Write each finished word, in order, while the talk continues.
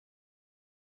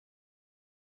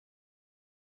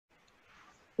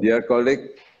Dear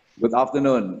colleague, good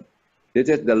afternoon. This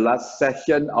is the last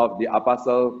session of the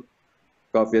APASL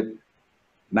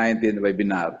COVID-19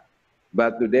 webinar.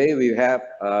 But today we have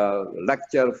a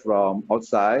lecture from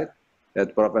outside,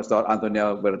 that Professor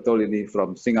Antonio Bertoletti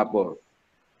from Singapore.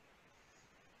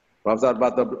 Professor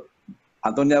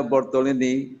Antonio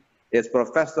Bertoletti is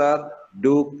Professor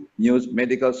Duke News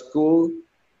Medical School,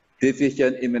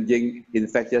 Division Imaging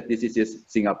Infectious Diseases,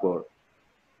 Singapore.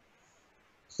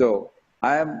 So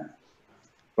I am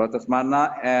Professor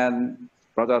Lesmana and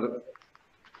Professor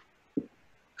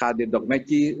Kadir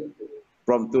Dokmeci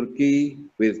from Turkey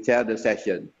will chair the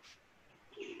session.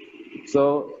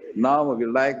 So now we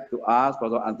would like to ask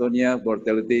Professor Antonio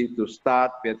Bertoletti to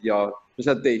start with your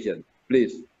presentation,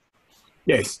 please.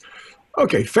 Yes.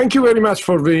 Okay, thank you very much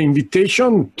for the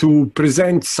invitation to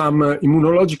present some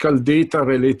immunological data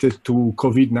related to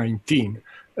COVID-19.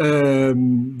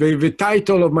 The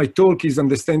title of my talk is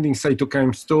Understanding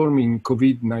Cytokine Storm in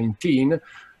COVID-19.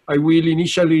 I will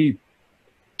initially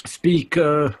speak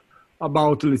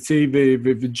about, let's say,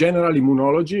 the general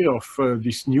immunology of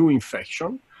this new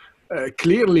infection.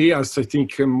 Clearly, as I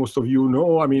think most of you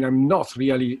know, I mean, I'm not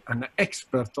really an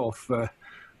expert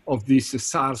of this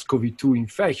SARS-CoV-2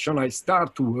 infection. I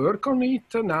start to work on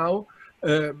it now,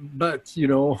 but, you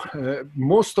know,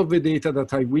 most of the data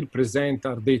that I will present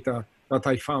are data that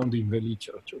I found in the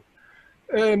literature.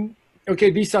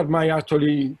 Okay, these are my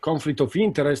actually conflict of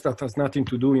interest that has nothing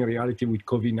to do in reality with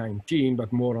COVID-19,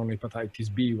 but more on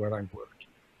hepatitis B where I'm working.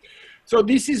 So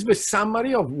this is the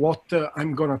summary of what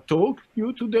I'm gonna talk to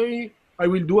you today. I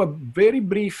will do a very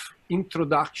brief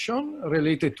introduction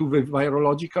related to the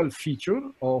virological feature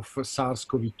of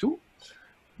SARS-CoV-2.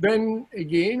 Then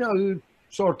again, I'll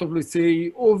sort of, let's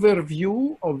say,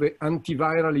 overview of the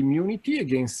antiviral immunity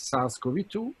against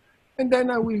SARS-CoV-2. And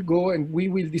then I will go and we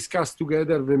will discuss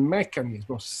together the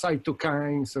mechanism of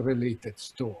cytokines related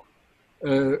storm.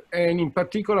 And in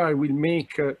particular, I will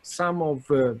make some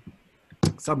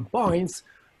points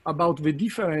about the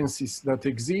differences that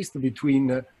exist between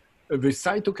the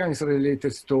cytokines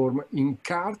related storm in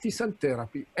CAR T-cell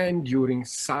therapy and during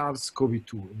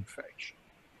SARS-CoV-2 infection.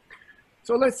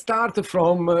 So let's start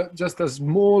from just a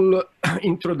small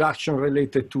introduction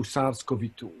related to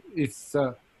SARS-CoV-2. It's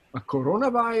a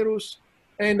coronavirus,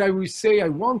 and I will say I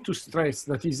want to stress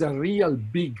that it's a real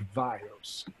big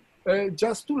virus.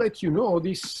 Just to let you know,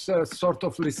 this sort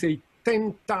of, let's say,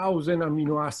 10,000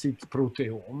 amino acid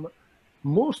proteome,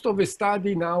 most of the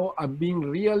study now have been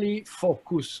really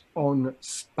focused on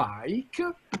spike,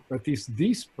 that is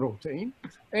this protein,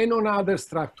 and on other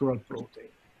structural protein.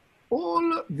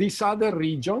 All this other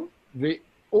region, the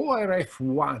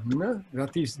ORF1,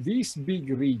 that is this big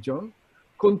region,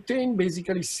 contain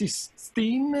basically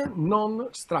 16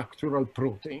 non-structural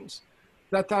proteins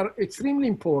that are extremely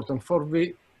important for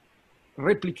the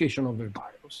replication of the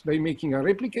virus. They're making a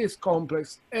replicase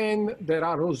complex, and there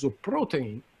are also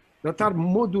proteins that are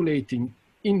modulating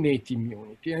innate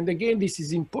immunity. And again, this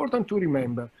is important to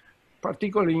remember,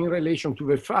 particularly in relation to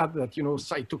the fact that, you know,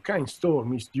 cytokine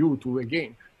storm is due to,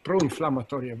 again,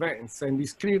 pro-inflammatory events. And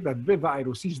it's clear that the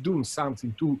virus is doing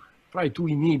something to try to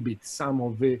inhibit some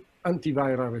of the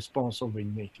antiviral response of the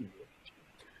innate immunity.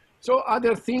 So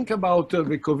other thing about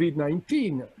the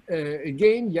COVID-19,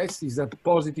 again, yes, it's a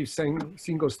positive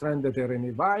single-stranded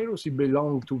RNA virus. It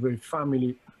belongs to the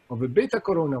family of the beta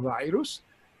coronavirus.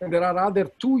 And there are other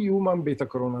two human beta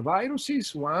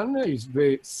coronaviruses. One is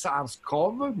the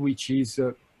SARS-CoV, which is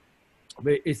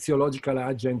the etiological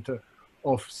agent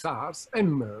of SARS,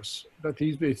 and MERS, that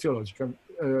is the etiological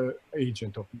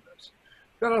agent of MERS.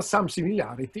 There are some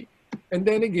similarity. And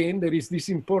then again, there is this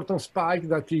important spike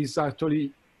that is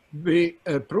actually the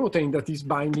protein that is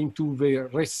binding to the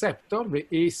receptor, the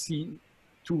AC2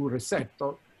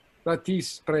 receptor, that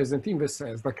is present in the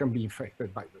cells that can be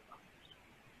infected by the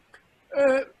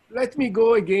virus. Let me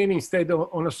go again instead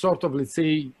on a sort of, let's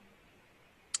say,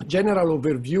 general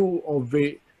overview of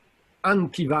the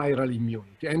antiviral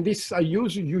immunity. And this, I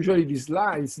use usually these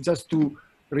slides just to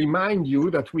remind you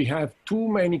that we have two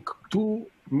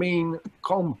main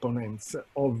components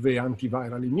of the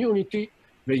antiviral immunity,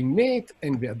 the innate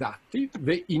and the adaptive.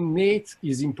 The innate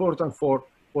is important for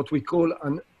what we call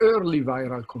an early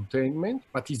viral containment,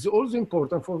 but is also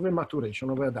important for the maturation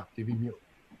of adaptive immunity.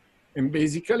 And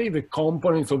basically, the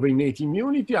components of innate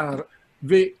immunity are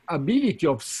the ability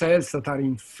of cells that are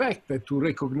infected to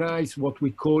recognize what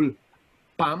we call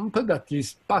PAMP, that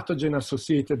is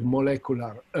pathogen-associated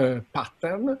molecular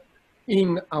pattern,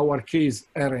 in our case,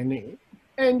 RNA,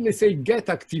 and let's say get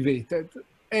activated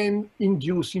and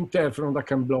induce interferon that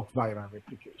can block viral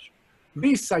replication.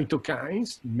 These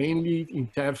cytokines, mainly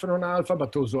interferon alpha,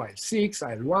 but also IL-6,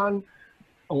 IL-1,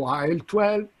 or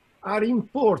IL-12, are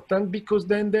important because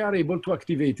then they are able to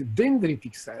activate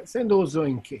dendritic cells and also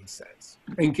NK cells.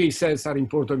 NK cells are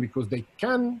important because they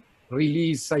can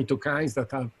release cytokines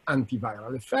that have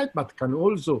antiviral effect, but can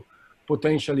also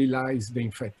potentially lyse the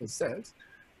infected cells.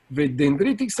 The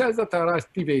dendritic cells that are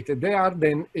activated, they are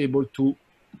then able to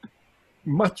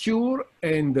mature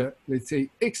and, let's say,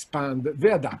 expand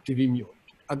the adaptive immunity.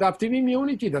 Adaptive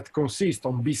immunity that consists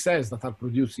on B cells that are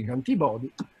producing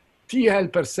antibody, T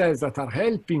helper cells that are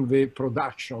helping the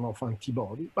production of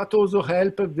antibody, but also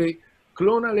help the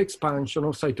clonal expansion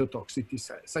of cytotoxic T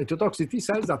cells. Cytotoxic T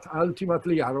cells that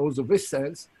ultimately are also the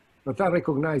cells that are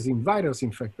recognizing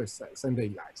virus-infected cells, and they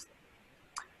lyse them.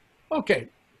 Okay,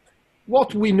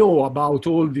 what we know about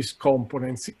all these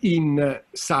components in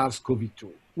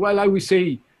SARS-CoV-2? Well, I will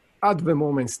say at the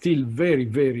moment still very,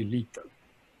 very little.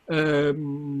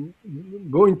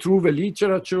 Going through the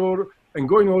literature, and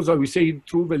going also, we say,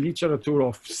 through the literature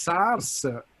of SARS,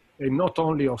 and not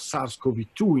only of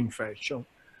SARS-CoV-2 infection,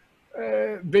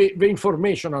 the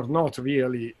information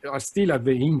are still at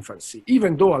the infancy,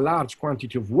 even though a large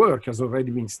quantity of work has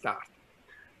already been started.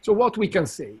 So what we can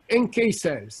say, NK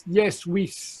cells, yes, we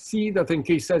see that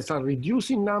NK cells are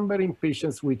reducing number in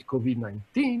patients with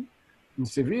COVID-19, in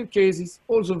severe cases.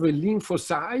 Also the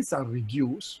lymphocytes are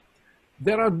reduced.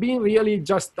 There have been really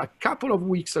just a couple of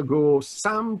weeks ago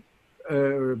some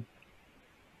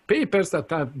papers that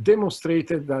have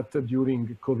demonstrated that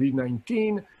during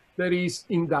COVID-19 there is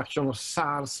induction of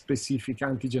SARS-specific,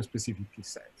 antigen-specific T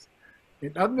cells.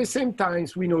 And at the same time,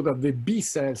 we know that the B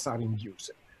cells are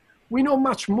induced. We know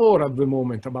much more at the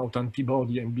moment about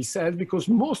antibody and B cells because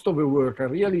most of the work are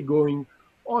really going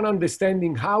on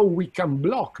understanding how we can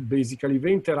block basically the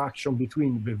interaction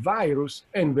between the virus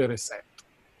and the receptor.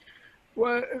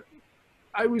 Well,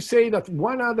 I will say that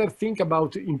one other thing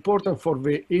about important for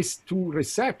the S2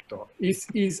 receptor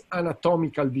is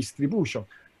anatomical distribution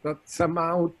that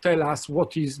somehow tell us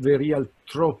what is the real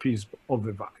tropism of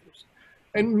the virus.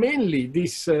 And mainly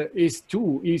this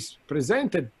S2 is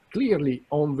presented clearly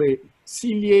on the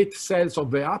ciliate cells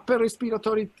of the upper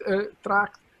respiratory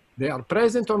tract. They are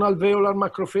present on alveolar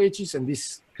macrophages, and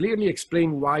this clearly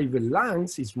explains why the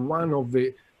lungs is one of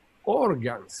the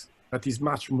organs that is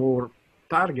much more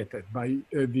targeted by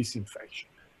this infection.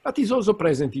 But is also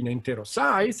present in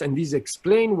enterocytes, and this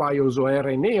explains why also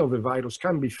RNA of the virus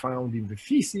can be found in the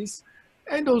feces,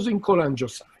 and also in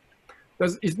cholangiocytes.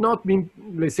 It's not been,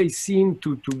 let's say, seen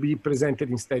to be presented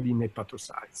instead in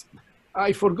hepatocytes.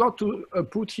 I forgot to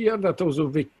put here that also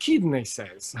the kidney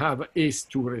cells have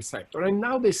ACE2 receptor, and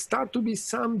now there start to be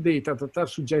some data that are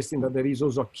suggesting that there is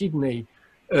also kidney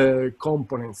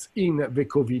components in the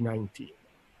COVID-19.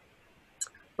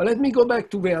 But let me go back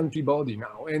to the antibody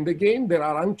now. And again, there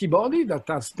are antibodies that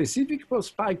are specific for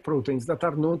spike proteins that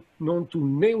are known to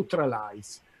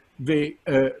neutralize the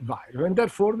virus, and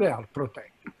therefore they are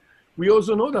protected. We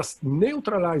also know that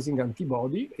neutralizing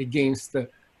antibody against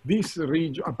this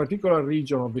region, a particular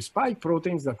region of the spike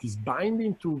proteins that is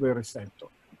binding to the receptor,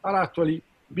 are actually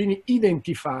being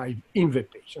identified in the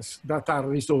patients that are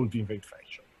resolving the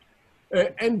infection.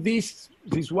 And this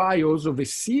is why also the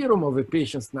serum of the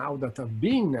patients now that have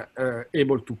been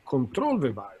able to control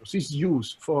the virus is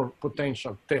used for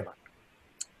potential therapy.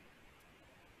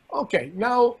 Okay,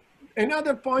 now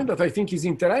another point that I think is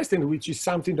interesting, which is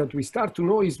something that we start to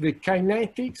know, is the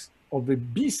kinetics of the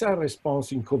B-cell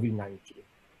response in COVID-19.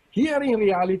 Here in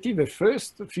reality, the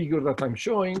first figure that I'm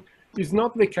showing is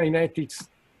not the kinetics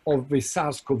of the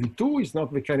SARS-CoV-2, it's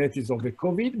not the kinetics of the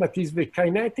COVID, but is the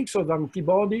kinetics of the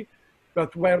antibody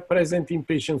that were present in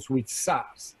patients with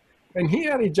SARS. And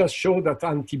here it just showed that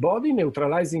antibody,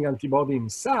 neutralizing antibody in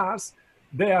SARS,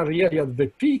 they are really at the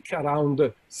peak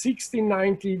around 60,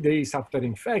 90 days after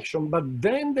infection, but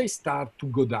then they start to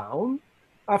go down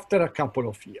after a couple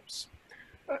of years.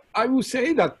 I would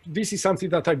say that this is something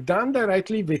that I've done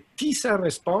directly. The T-cell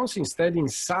response instead in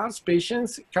SARS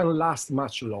patients can last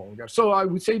much longer. So I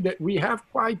would say that we have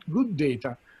quite good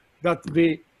data that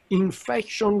the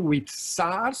infection with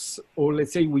SARS, or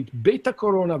let's say with beta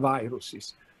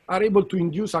coronaviruses, are able to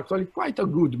induce actually quite a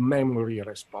good memory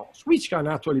response, which can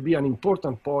actually be an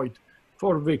important point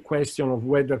for the question of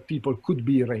whether people could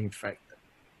be reinfected.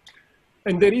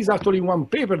 And there is actually one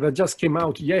paper that just came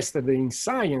out yesterday in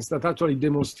Science that actually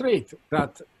demonstrates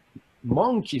that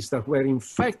monkeys that were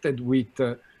infected with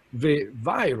the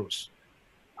virus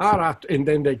are, and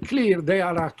then they clear, they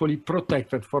are actually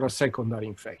protected for a secondary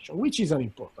infection, which is an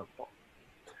important point.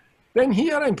 Then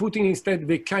here I'm putting instead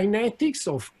the kinetics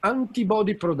of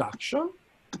antibody production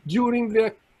during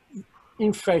the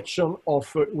infection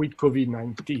with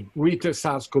COVID-19, with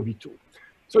SARS-CoV-2.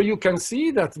 So you can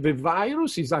see that the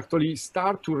virus is actually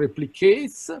start to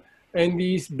replicate and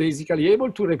is basically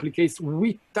able to replicate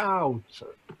without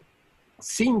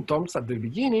symptoms at the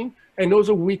beginning and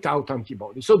also without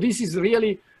antibodies. So this is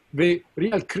really the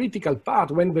real critical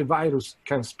part when the virus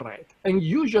can spread. And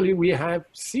usually we have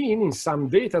seen in some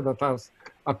data that are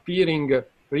appearing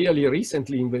really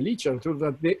recently in the literature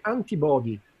that the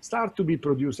antibody start to be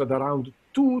produced at around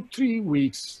 2-3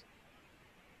 weeks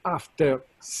after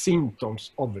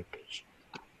symptoms of the patient.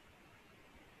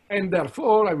 And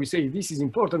therefore, I would say this is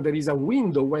important. There is a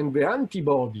window when the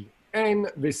antibody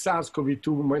and the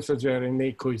SARS-CoV-2 messenger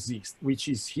RNA coexist, which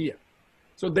is here.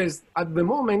 So at the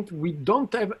moment, we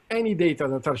don't have any data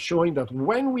that are showing that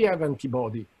when we have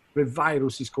antibody, the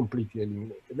virus is completely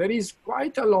eliminated. There is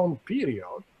quite a long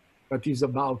period, that is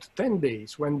about 10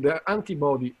 days, when the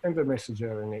antibody and the messenger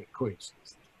RNA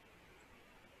coexist.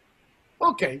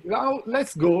 Okay, now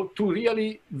let's go to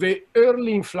really the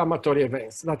early inflammatory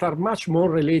events that are much more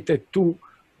related to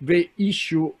the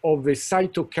issue of the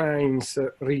cytokines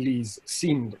release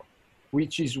syndrome,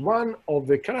 which is one of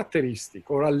the characteristics,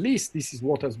 or at least this is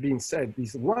what has been said,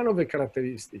 is one of the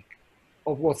characteristics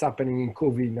of what's happening in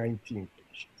COVID-19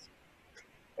 patients.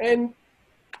 And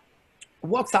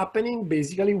what's happening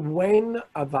basically when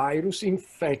a virus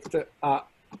infects,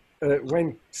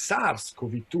 when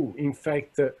SARS-CoV-2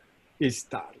 infects its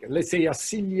target, let's say a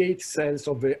ciliate cells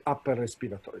of the upper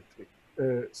respiratory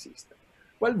system.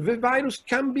 Well, the virus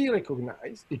can be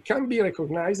recognized. It can be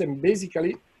recognized, and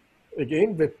basically,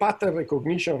 again, the pattern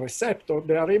recognition receptor,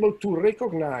 they are able to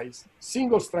recognize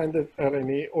single-stranded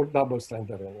RNA or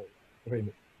double-stranded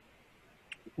RNA.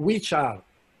 Which are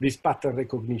these pattern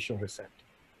recognition receptors?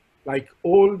 Like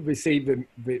all, we say the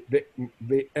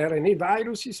RNA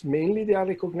viruses, mainly they are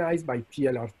recognized by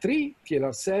TLR3,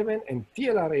 TLR7, and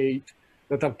TLR8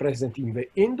 that are present in the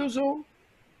endosome,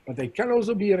 but they can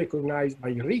also be recognized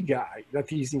by RIGI,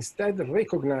 that is instead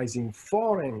recognizing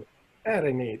foreign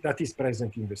RNA that is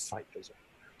present in the cytosol.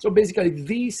 So basically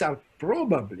these are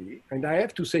probably, and I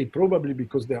have to say probably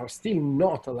because they are still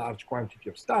not a large quantity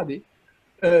of study,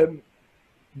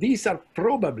 these are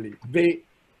probably the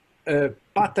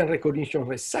pattern recognition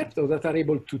receptors that are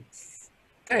able to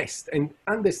test and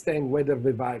understand whether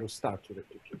the virus starts to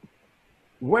replicate.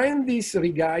 When this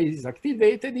RIGI is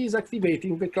activated, it is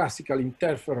activating the classical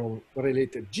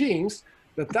interferon-related genes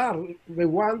that are the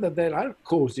ones that are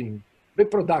causing the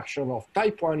production of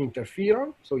type 1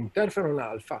 interferon, so interferon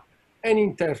alpha, and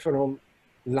interferon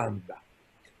lambda.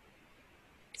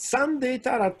 Some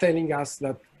data are telling us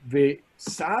that the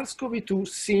SARS-CoV-2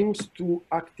 seems to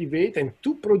activate and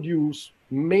to produce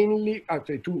mainly,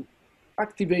 actually to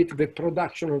activate the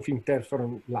production of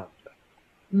interferon lambda.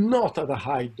 Not at a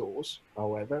high dose,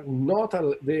 however, not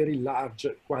a very large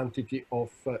quantity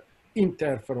of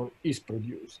interferon is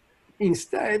produced.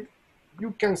 Instead,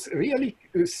 you can really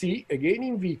see, again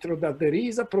in vitro, that there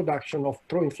is a production of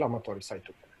pro-inflammatory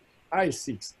cytokines,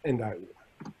 IL-6 and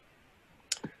IL-1.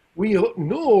 We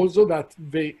know also that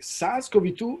the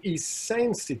SARS-CoV-2 is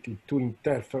sensitive to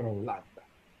interferon lambda.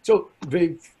 So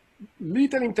the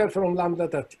little interferon lambda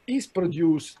that is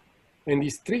produced and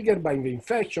is triggered by the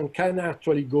infection can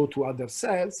actually go to other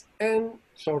cells and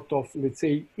sort of, let's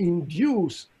say,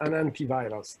 induce an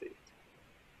antiviral state.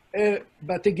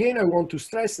 But again, I want to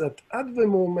stress that at the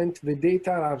moment, the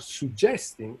data are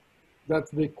suggesting that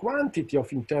the quantity of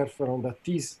interferon that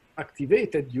is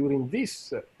activated during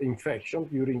this infection,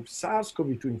 during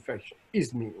SARS-CoV-2 infection,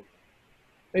 is minimal.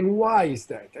 And why is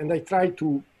that? And I try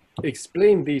to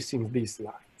explain this in this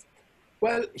slide.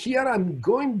 Well, here I'm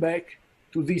going back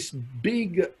to this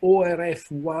big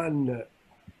ORF1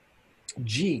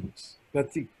 genes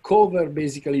that cover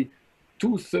basically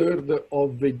 2/3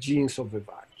 of the genes of the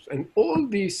virus. And all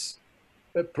these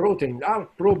proteins are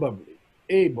probably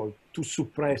able to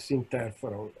suppress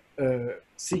interferon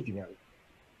signal.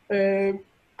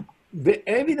 The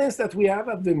evidence that we have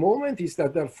at the moment is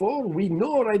that therefore we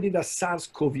know already that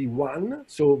SARS-CoV-1,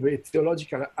 so the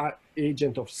etiological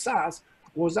agent of SARS,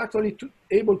 was actually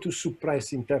able to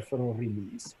suppress interferon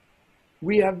release.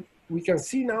 We can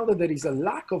see now that there is a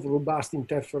lack of robust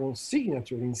interferon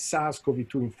signature in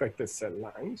SARS-CoV-2 infected cell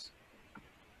lines.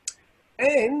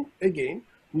 And again,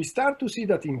 we start to see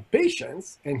that in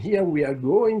patients, and here we are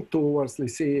going towards,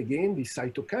 let's say again, the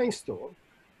cytokine storm,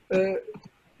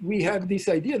 we have this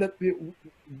idea that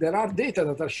there are data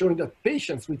that are showing that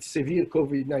patients with severe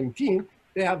COVID-19,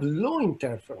 they have low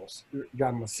interferon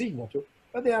gamma signature,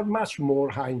 but they have much more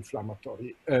high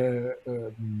inflammatory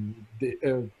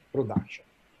production.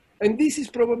 And this is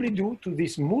probably due to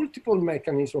this multiple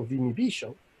mechanism of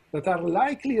inhibition that are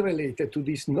likely related to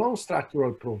these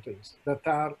non-structural proteins that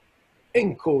are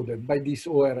encoded by this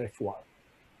ORF1.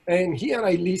 And here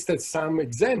I listed some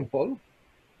examples.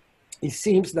 It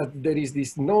seems that there is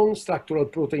this non-structural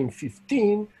protein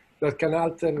 15 that can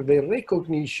alter the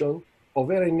recognition of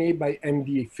RNA by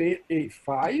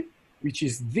MDA5, which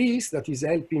is this that is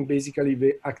helping basically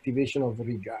the activation of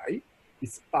RIG-I.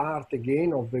 It's part,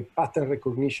 again, of the pattern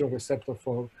recognition receptor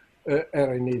for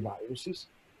RNA viruses.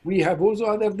 We have also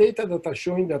other data that are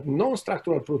showing that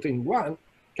non-structural protein 1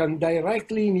 can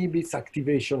directly inhibit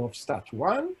activation of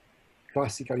STAT1,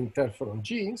 classical interferon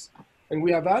genes, and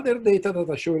we have other data that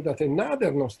are showing that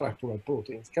another non-structural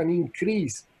proteins can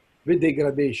increase the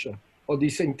degradation of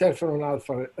this interferon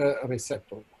alpha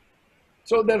receptor.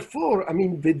 So therefore, I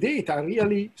mean, the data are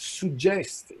really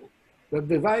suggesting that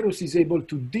the virus is able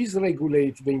to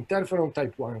dysregulate the interferon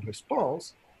type 1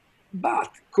 response,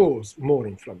 but cause more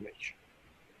inflammation.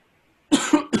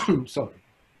 Sorry.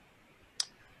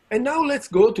 And now let's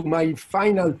go to my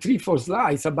final 3-4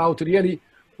 slides about really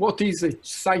what is a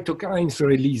cytokines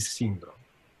release syndrome.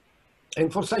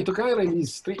 And for cytokine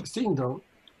release syndrome,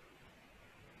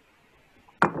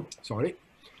 sorry,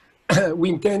 we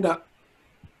intend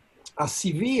a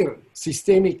severe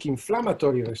systemic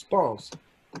inflammatory response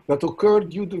that occurred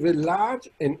due to the large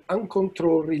and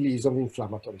uncontrolled release of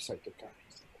inflammatory cytokines.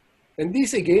 And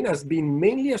this again has been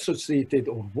mainly associated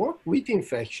with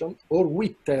infection or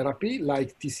with therapy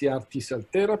like TCR T-cell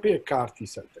therapy and CAR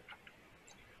T-cell therapy.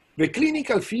 The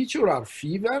clinical features are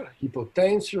fever,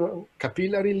 hypotension,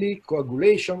 capillary leak,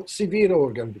 coagulation, severe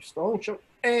organ dysfunction,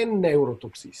 and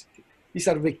neurotoxicity. These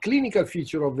are the clinical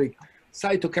features of the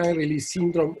cytokine release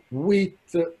syndrome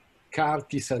with CAR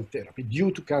T-cell therapy,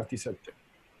 due to CAR T-cell therapy.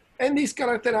 And is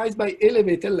characterized by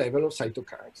elevated level of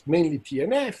cytokines, mainly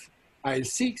TNF,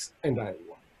 IL-6, and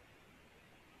IL-1.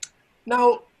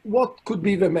 Now, what could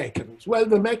be the mechanism? Well,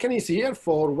 the mechanism here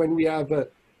for when we have the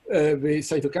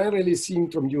cytokine release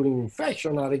syndrome during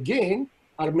infection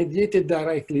are mediated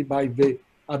directly by the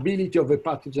ability of the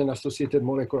pathogen-associated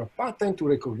molecular pattern to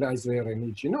recognize the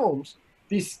RNA genomes.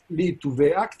 This leads to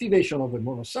the activation of the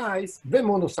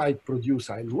monocyte produce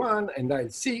IL-1 and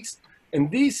IL-6,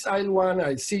 and these IL-1,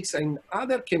 IL-6, and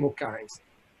other chemokines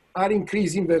are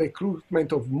increasing the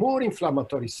recruitment of more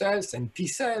inflammatory cells and T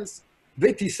cells.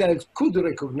 The T cells could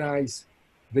recognize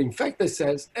the infected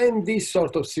cells, and this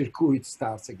sort of circuit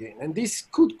starts again. And this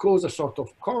could cause a sort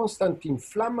of constant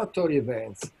inflammatory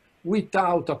events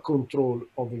without a control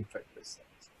of infected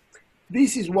cells.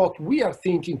 This is what we are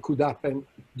thinking could happen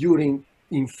during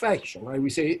infection, I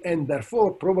would say, and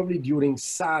therefore probably during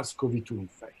SARS-CoV-2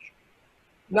 infection.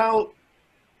 Now,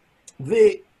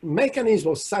 the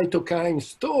mechanism of cytokine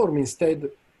storm, instead,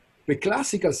 the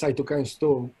classical cytokine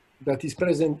storm that is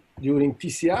present during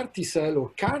TCR T-cell or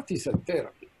CAR T-cell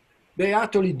therapy, they are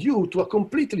actually due to a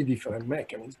completely different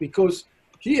mechanism, because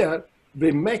here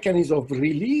the mechanism of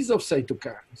release of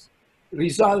cytokines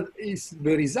is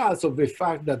the result of the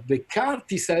fact that the CAR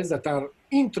T-cells that are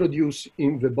introduced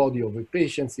in the body of the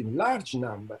patients in large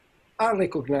number are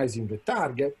recognizing the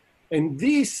target, and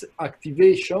this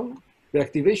activation, the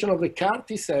activation of the CAR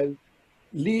T-cell,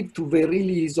 lead to the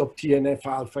release of TNF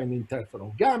alpha and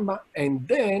interferon gamma, and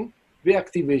then the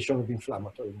activation of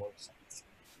inflammatory monocytes.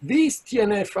 This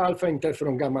TNF alpha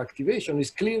interferon gamma activation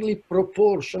is clearly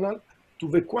proportional to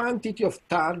the quantity of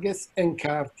targets and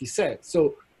CAR T-cells.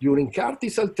 So during CAR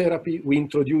T-cell therapy, we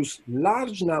introduce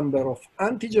large number of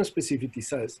antigen-specific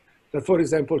T-cells that, for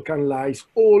example, can lyse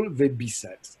all the B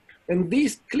cells. And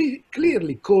this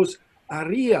clearly cause a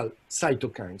real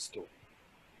cytokine storm.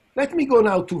 Let me go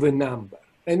now to the number,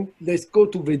 and let's go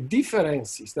to the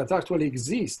differences that actually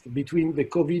exist between the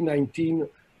COVID-19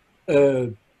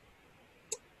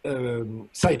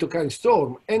 cytokine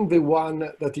storm and the one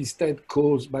that is instead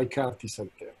caused by CAR T-cell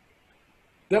therapy.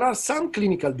 There are some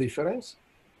clinical difference.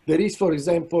 There is, for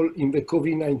example, in the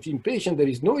COVID-19 patient, there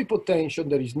is no hypotension,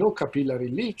 there is no capillary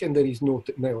leak, and there is no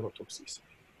neurotoxicity.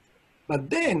 But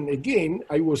then again,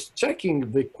 I was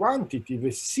checking the quantity,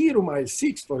 the serum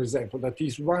IL-6, for example, that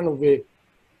is one of the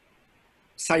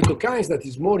cytokines that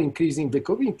is more increasing the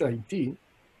COVID-19,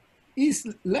 its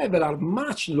levels are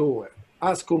much lower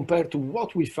as compared to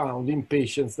what we found in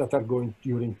patients that are going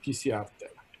during TCR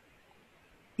therapy.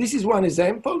 This is one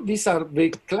example. These are the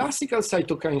classical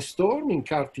cytokine storm in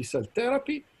CAR T-cell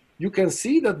therapy. You can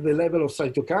see that the level of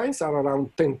cytokines are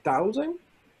around 10,000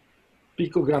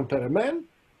 picogram per ml.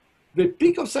 The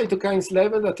peak of cytokines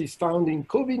level that is found in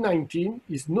COVID-19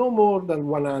 is no more than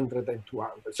 100 and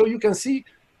 200. So you can see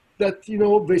that, you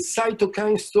know, the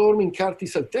cytokine storm in CAR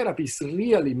T-cell therapy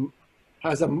really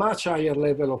has a much higher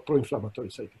level of pro-inflammatory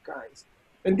cytokines.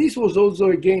 And this was also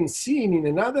again seen in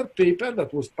another paper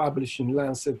that was published in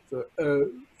Lancet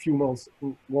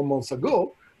one month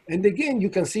ago. And again, you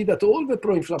can see that all the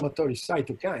pro-inflammatory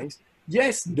cytokines,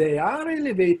 yes, they are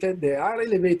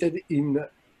elevated in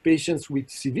patients with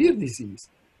severe disease,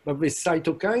 but the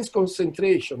cytokines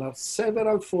concentration are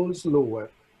several folds lower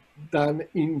than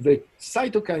in the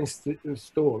cytokine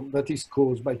storm that is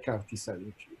caused by CAR T-cell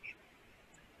infusion.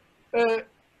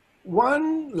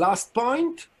 One last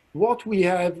point, what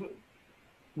are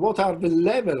the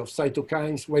level of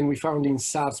cytokines when we found in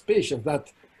SARS patients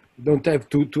that, don't have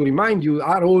to remind you,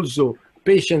 are also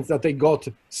patients that they got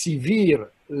severe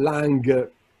lung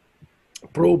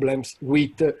problems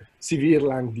with severe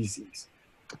lung disease.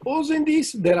 Also in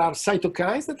this, there are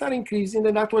cytokines that are increasing,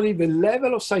 and actually the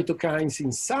level of cytokines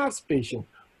in SARS patients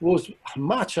was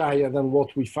much higher than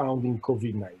what we found in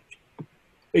COVID-19.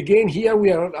 Again, here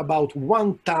we are about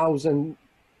 1,000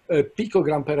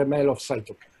 picogram per ml of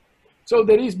cytokine. So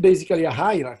there is basically a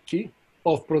hierarchy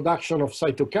of production of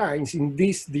cytokines in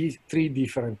these three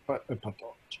different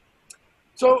pathologies.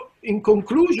 So in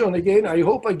conclusion, again, I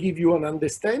hope I give you an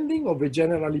understanding of the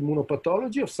general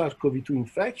immunopathology of SARS-CoV-2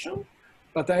 infection.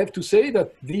 But I have to say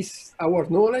that our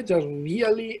knowledge are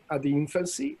really at the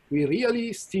infancy. We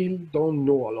really still don't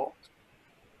know a lot.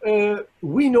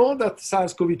 We know that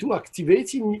SARS-CoV-2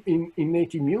 activates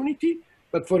innate immunity,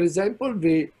 but for example,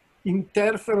 the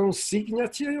interferon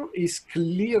signature is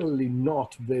clearly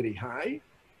not very high.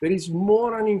 There is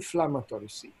more an inflammatory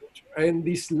signature. And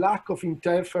this lack of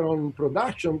interferon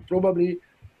production probably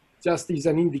just is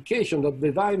an indication that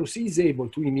the virus is able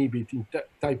to inhibit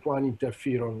type 1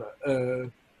 interferon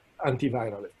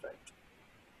antiviral effect.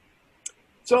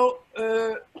 So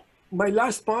my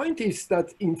last point is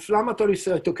that inflammatory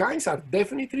cytokines are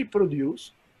definitely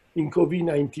produced in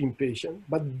COVID-19 patients,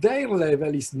 but their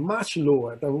level is much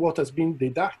lower than what has been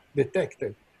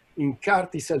detected in CAR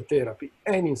T-cell therapy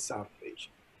and in SARS patients.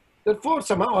 Therefore,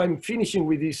 somehow I'm finishing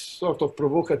with this sort of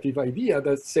provocative idea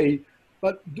that say,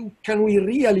 but can we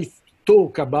really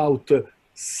talk about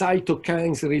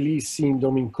cytokines release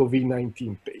syndrome in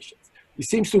COVID-19 patients? It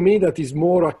seems to me that is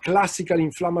more a classical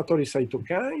inflammatory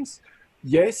cytokines,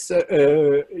 yes,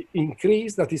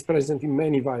 increase that is present in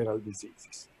many viral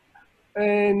diseases.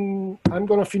 And I'm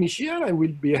going to finish here. I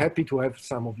will be happy to have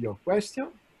some of your questions.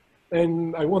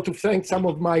 And I want to thank some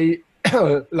of my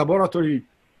laboratory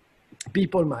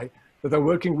people that are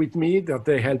working with me, that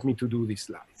they helped me to do these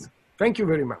slides. Thank you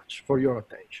very much for your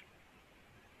attention.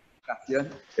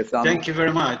 Thank you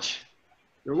very much.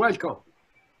 You're welcome.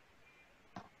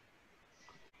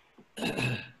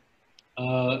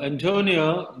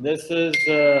 Antonio, this is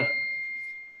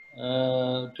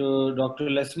to Dr.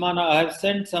 Lesmana. I have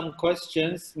sent some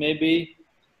questions. Maybe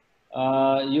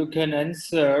you can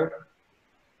answer.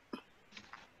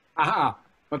 Aha,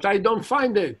 but I don't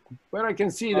find it. Where I can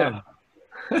see them?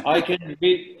 I can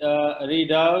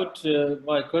read out.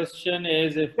 My question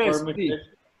is, if permitted, please.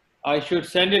 I should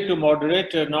send it to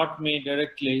moderator, not me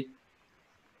directly.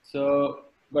 So,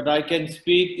 but I can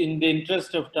speak in the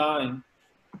interest of time.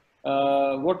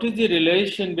 What is the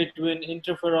relation between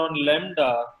interferon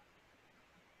lambda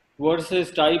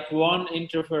versus type 1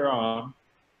 interferon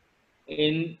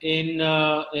in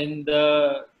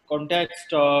the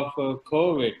context of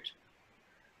COVID?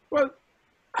 Well,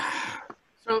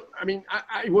 so I mean,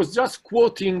 I was just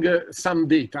quoting some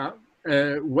data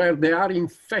where they are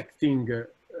infecting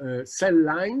cell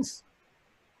lines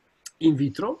in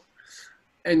vitro,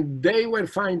 and they were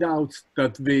find out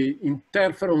that the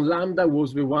interferon lambda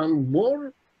was the one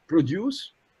more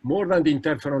produced, more than the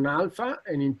interferon alpha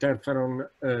and interferon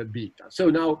beta. So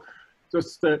now,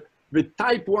 just the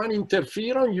type 1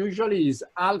 interferon usually is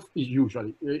alpha.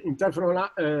 Interferon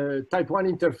type 1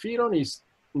 interferon is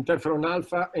interferon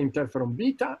alpha and interferon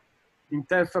beta.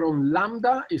 Interferon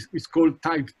lambda is called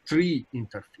type 3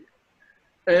 interferon.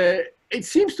 It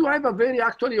seems to have a very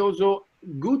actually also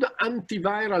good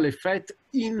antiviral effect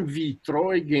in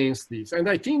vitro against this. And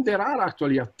I think there are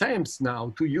actually attempts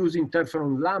now to use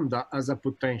interferon lambda as a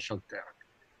potential therapy.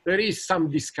 There is some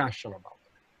discussion about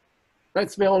it.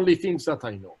 That's the only things that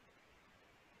I know.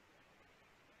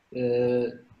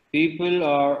 People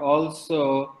are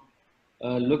also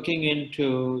looking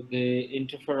into the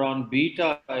interferon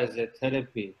beta as a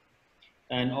therapy.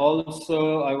 And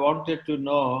also I wanted to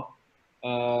know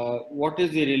what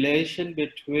is the relation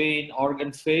between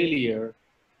organ failure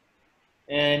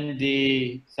and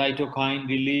the cytokine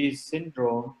release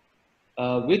syndrome?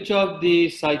 Which of the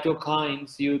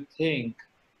cytokines you think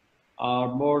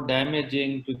are more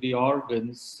damaging to the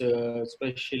organs,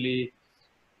 especially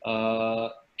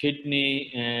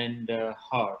kidney and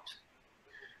heart?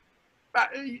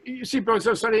 You see,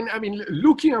 Professor Sarin, I mean,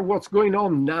 looking at what's going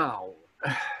on now,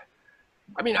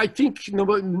 I mean, I think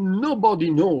nobody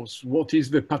knows what is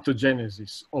the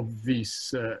pathogenesis of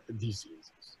these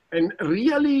diseases. And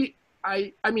really,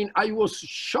 I mean, I was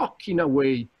shocked in a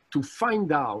way to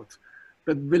find out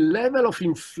that the level of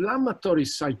inflammatory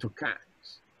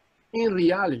cytokines, in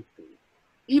reality,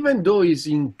 even though it's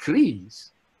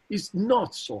increased, is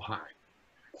not so high.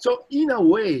 So in a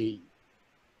way,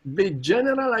 the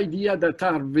general idea that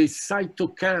are the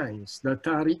cytokines that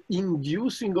are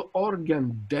inducing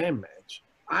organ damage,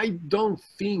 I don't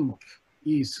think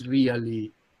is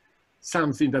really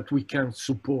something that we can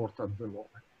support at the moment.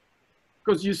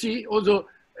 Because you see, also,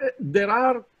 there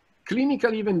are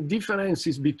clinical even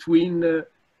differences between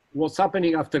what's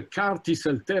happening after CAR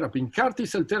T-cell therapy. In CAR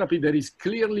T-cell therapy, there is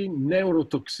clearly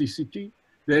neurotoxicity,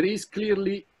 there is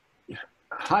clearly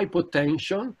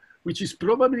hypotension, which is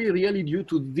probably really due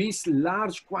to this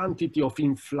large quantity of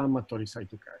inflammatory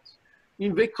cytokines.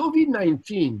 In the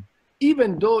COVID-19,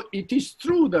 even though it is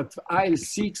true that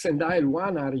IL-6 and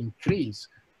IL-1 are increased,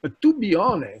 but to be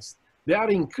honest, they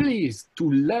are increased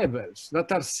to levels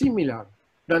that are similar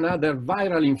than other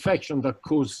viral infections that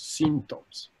cause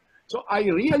symptoms. So I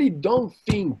really don't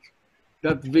think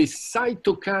that the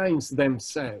cytokines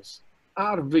themselves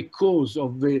are the cause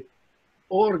of the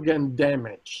organ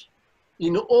damage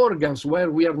in organs where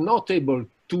we are not able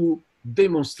to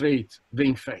demonstrate the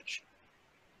infection.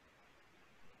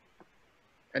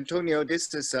 Antonio,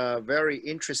 this is a very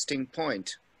interesting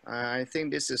point. I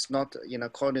think this is not in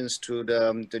accordance to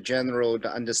the general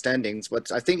understandings,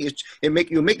 but I think you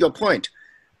make your point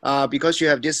because you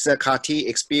have this CAR T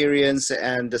experience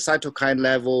and the cytokine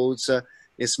levels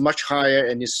is much higher,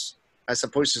 and I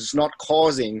suppose it's not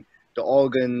causing the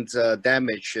organs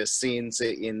damage seen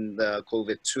in the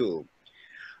COVID-2.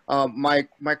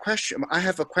 My question, I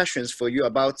have a questions for you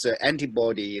about the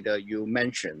antibody that you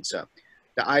mentioned.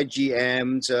 The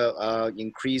IgM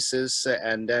increases,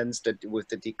 and then with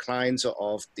the declines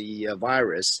of the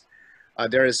virus,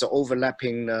 there is an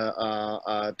overlapping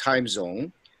time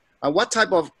zone. What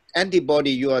type of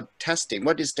antibody you are testing?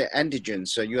 What is the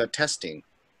antigens you are testing?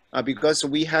 Because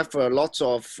we have lots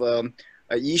of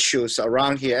issues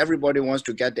around here. Everybody wants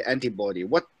to get the antibody.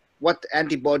 What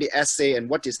antibody assay and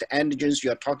what is the antigens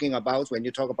you are talking about when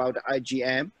you talk about the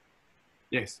IgM?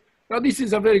 Yes. Now, this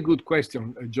is a very good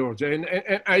question, George. And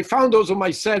I found also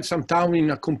myself sometimes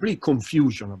in a complete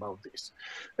confusion about this.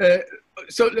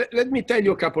 So let me tell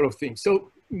you a couple of things.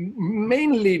 So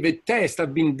mainly the tests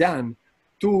have been done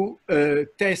to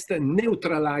test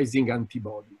neutralizing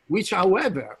antibody, which,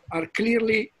 however, are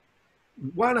clearly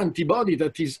one antibody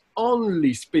that is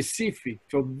only specific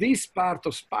for this part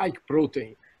of spike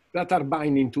protein that are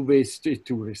binding to the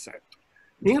ST2 receptor.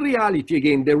 In reality,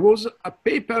 again, there was a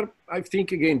paper, I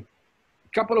think, again,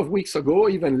 a couple of weeks ago,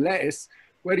 even less,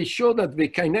 where it showed that the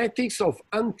kinetics of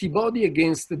antibody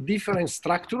against the different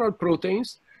structural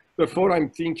proteins, therefore I'm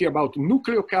thinking about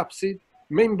nucleocapsid,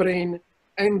 membrane,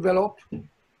 envelope,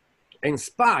 and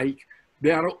spike,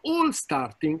 they are all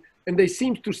starting, and they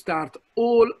seem to start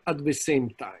all at the same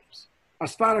times.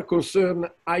 As far as concern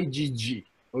IgG,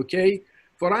 okay?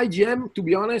 For IgM, to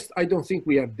be honest, I don't think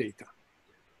we have data.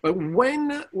 But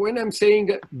when I'm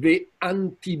saying the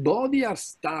antibody are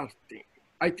starting,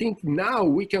 I think now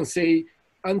we can say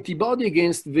antibody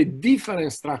against the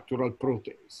different structural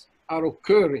proteins are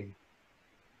occurring.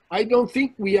 I don't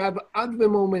think we have at the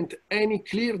moment any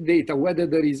clear data whether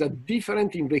there is a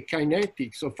difference in the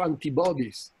kinetics of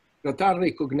antibodies that are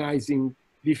recognizing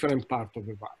different parts of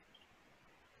the virus.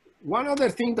 One other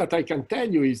thing that I can tell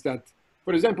you is that,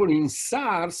 for example, in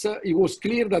SARS, it was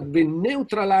clear that the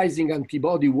neutralizing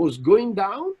antibody was going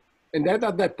down, and that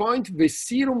at that point, the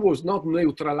serum was not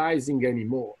neutralizing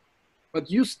anymore.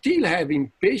 But you still have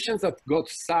in patients that got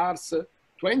SARS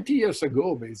 20 years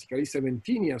ago, basically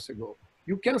 17 years ago,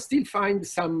 you can still find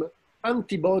some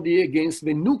antibody against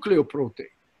the nucleoprotein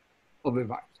of the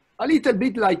virus. A little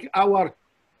bit like our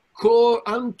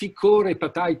anti-core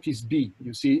hepatitis B,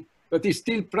 you see, that is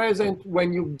still present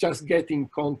when you just get in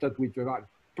contact with the virus.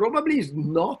 Probably is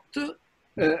not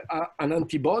an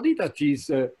antibody that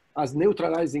is has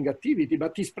neutralizing activity,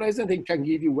 but is present and can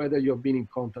give you whether you've been in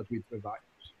contact with the virus.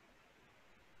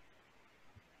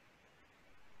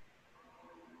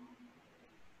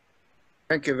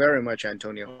 Thank you very much,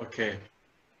 Antonio. Okay.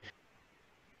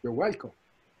 You're welcome.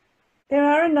 There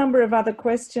are a number of other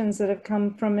questions that have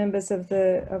come from members of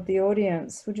the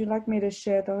audience. Would you like me to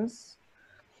share those?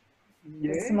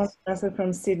 Yes. Some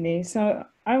from Sydney. So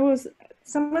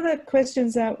some of the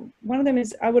questions, one of them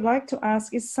is, I would like to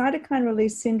ask, is cytokine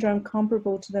release syndrome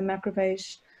comparable to the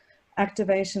macrophage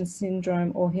activation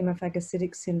syndrome or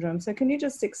hemophagocytic syndrome. So can you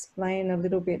just explain a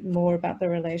little bit more about the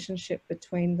relationship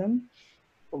between them?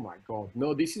 Oh my God,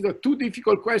 no, this is a too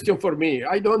difficult question for me.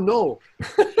 I don't know.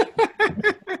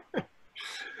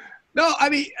 No, I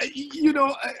mean, you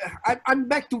know, I'm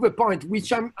back to the point,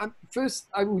 which first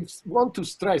I would want to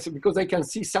stress, because I can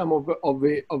see some of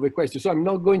the questions. So I'm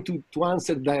not going to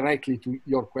answer directly to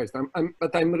your question,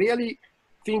 but I'm really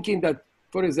thinking that,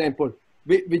 for example,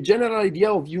 the general idea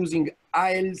of using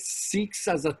IL-6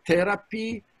 as a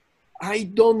therapy, I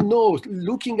don't know.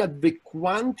 Looking at the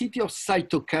quantity of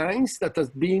cytokines that has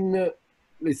been,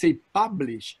 let's say,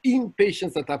 published in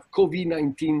patients that have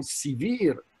COVID-19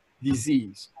 severe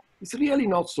disease, it's really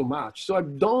not so much. So I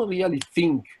don't really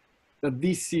think that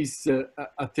this is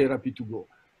a therapy to go.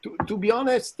 To be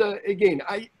honest, again,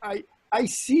 I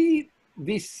see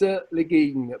this,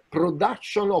 again,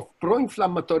 production of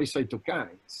pro-inflammatory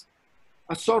cytokines,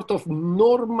 a sort of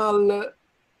normal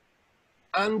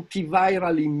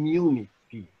antiviral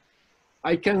immunity.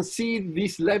 I can see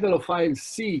this level of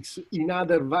IL-6 in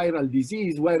other viral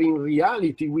disease, where in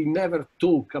reality we never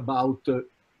talk about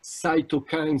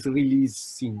cytokines release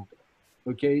syndrome,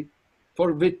 okay?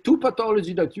 For the two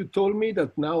pathology that you told me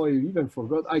that now I even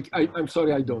forgot, I'm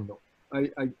sorry, I don't know.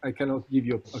 I cannot give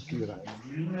you a clear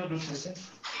answer.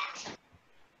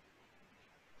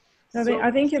 So,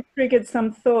 I think you've triggered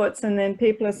some thoughts, and then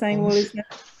people are saying, well, is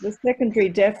the secondary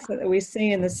deaths that we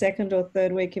see in the second or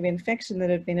third week of infection that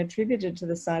have been attributed to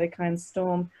the cytokine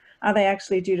storm, are they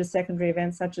actually due to secondary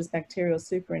events such as bacterial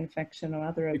superinfection or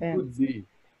other events? It could be.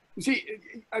 You see,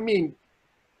 I mean,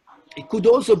 it could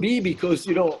also be because,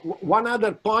 you know, one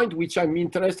other point which I'm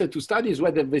interested to study is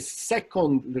whether the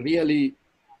second really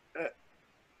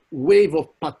wave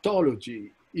of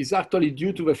pathology is actually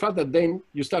due to the fact that then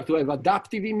you start to have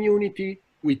adaptive immunity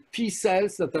with T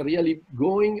cells that are really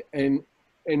going and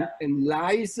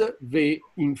lyse the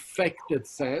infected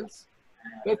cells.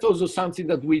 That's also something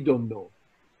that we don't know,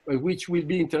 which we'll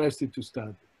be interested to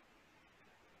study.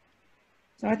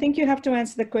 So I think you have to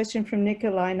answer the question from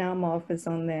Nikolai Naumov is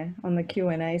on there, on the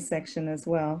Q&A section as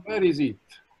well. Where is it?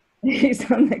 He's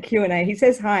on the Q&A. He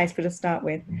says hi, to start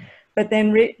with. But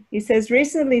then he says,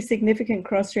 recently significant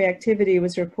cross-reactivity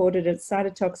was reported at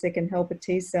cytotoxic and helper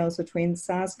T cells between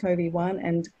SARS-CoV-1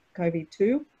 and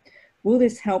CoV-2. Will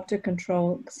this help to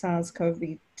control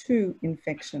SARS-CoV-2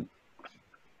 infection?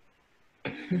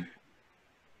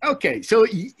 Okay, so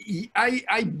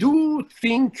I do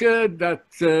think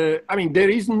that, I mean, there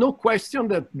is no question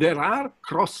that there are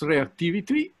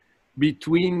cross-reactivity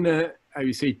between, I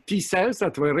would say, T cells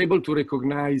that were able to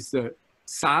recognize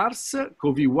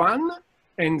SARS-CoV-1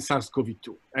 and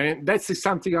SARS-CoV-2. And that's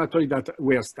something actually that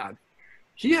we are studying.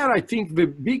 Here, I think the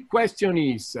big question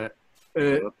is,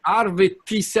 are the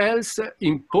T cells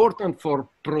important for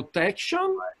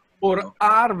protection, or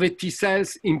are the T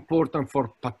cells important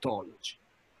for pathology?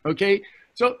 Okay,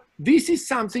 so this is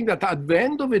something that at the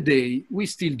end of the day, we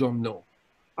still don't know.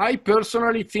 I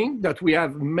personally think that we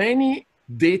have many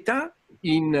data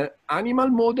in animal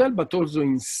model, but also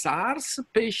in SARS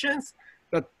patients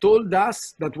that told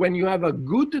us that when you have a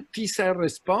good T cell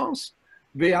response,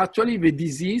 actually the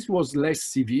disease was less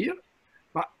severe.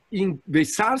 But in the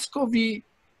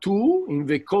SARS-CoV-2, in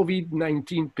the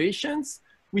COVID-19 patients,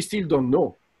 we still don't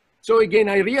know. So again,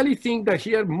 I really think that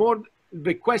here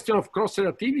the question of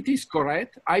cross-reactivity is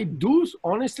correct. I do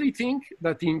honestly think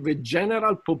that in the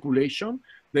general population,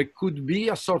 there could be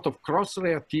a sort of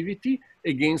cross-reactivity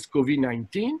against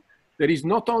COVID-19. There is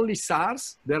not only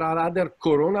SARS, there are other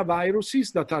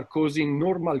coronaviruses that are causing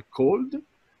normal cold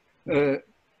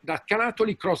that can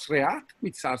actually cross-react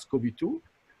with SARS-CoV-2.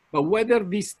 But whether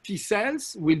these T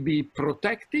cells will be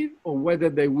protective or whether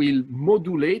they will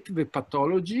modulate the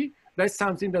pathology, that's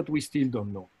something that we still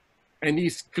don't know. And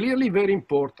it's clearly very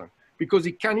important because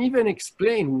it can even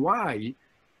explain why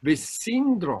the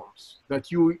syndromes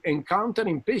that you encounter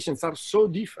in patients are so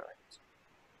different.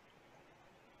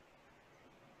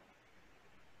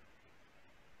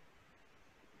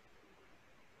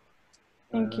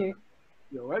 Thank you.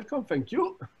 You're welcome. Thank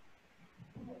you.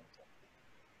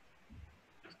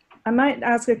 I might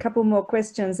ask a couple more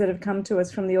questions that have come to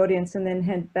us from the audience and then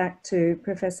head back to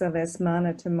Professor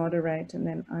Lesmana to moderate, and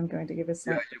then I'm going to give us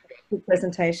a quick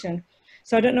presentation.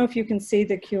 So I don't know if you can see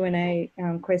the Q&A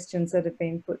questions that have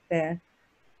been put there.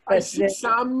 I see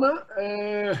some,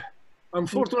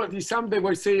 unfortunately, some they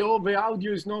will say, oh, the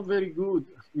audio is not very good,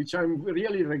 which I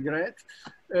really regret.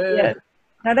 Yeah.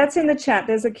 Now that's in the chat.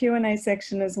 There's a Q&A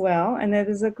section as well. And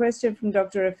there's a question from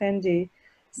Dr. Effendi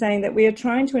saying that we are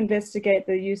trying to investigate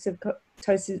the use of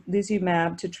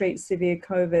tocilizumab to treat severe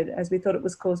COVID, as we thought it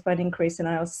was caused by an increase in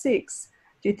IL-6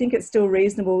 Do you think it's still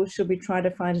reasonable? Should we try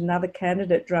to find another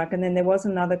candidate drug? And then there was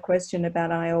another question about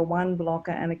IL-1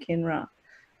 blocker anakinra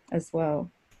as well.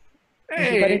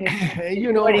 Hey,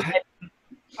 you know,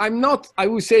 I'm not, I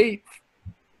would say,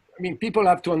 I mean, people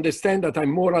have to understand that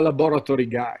I'm more a laboratory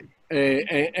guy.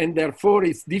 And therefore,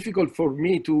 it's difficult for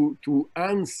me to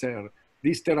answer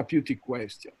this therapeutic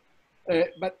question.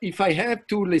 But if I have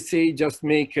to, let's say, just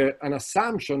make an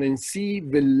assumption and see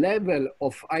the level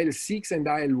of IL-6 and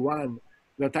IL-1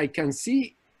 that I can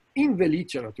see in the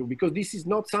literature, because this is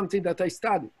not something that I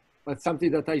study, but something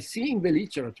that I see in the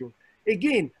literature.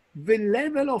 Again, the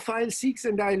level of IL-6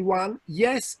 and IL-1,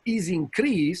 yes, is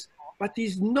increased, but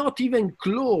is not even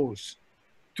close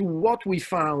to what we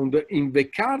found in the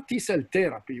CAR T-cell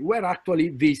therapy, where actually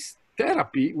this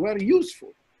therapy were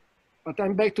useful. But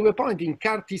I'm back to the point, in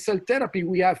CAR T-cell therapy,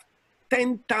 we have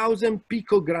 10,000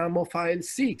 picogram of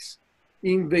IL-6.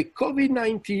 In the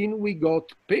COVID-19, we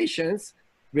got patients,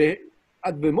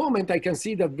 at the moment, I can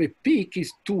see that the peak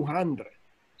is 200.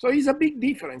 So it's a big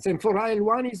difference, and for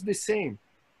IL-1, it's the same.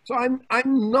 So I'm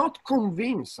not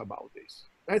convinced about this.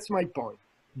 That's my point.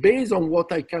 Based on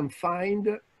what I can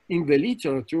find in the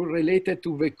literature related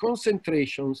to the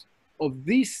concentrations of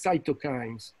these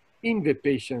cytokines in the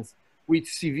patients with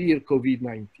severe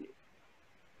COVID-19.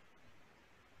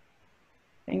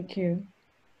 Thank you.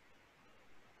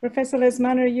 Professor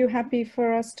Lesmana, are you happy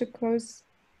for us to close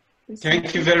this?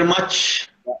 Thank you very much.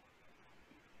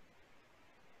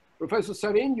 Professor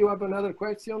Sarin, you have another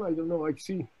question? I don't know, I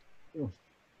see. Oh.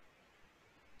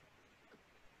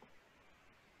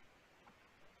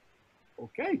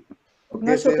 Okay.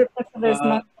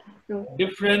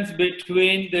 Difference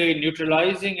between the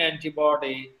neutralizing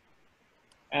antibody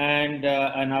and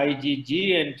an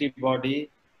IgG antibody,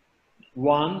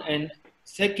 one, and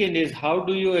second is, how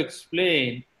do you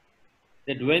explain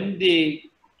that when the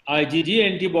IgG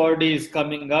antibody is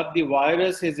coming up, the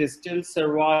virus is still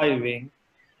surviving?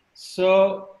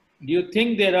 So do you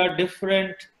think there are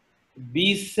different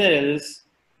B cells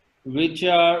which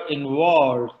are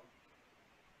involved?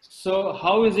 So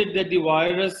how is it that the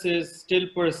virus is still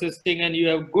persisting and you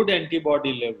have good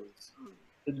antibody levels?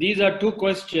 So these are two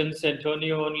questions,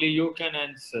 Antonio, only you can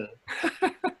answer.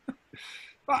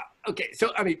 Okay,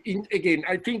 so I mean, again,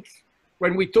 I think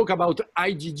when we talk about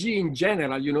IgG in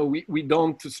general, you know, we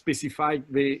don't specify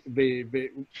the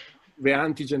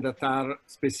antigen that are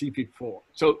specific for.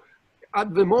 So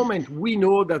at the moment, we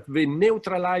know that the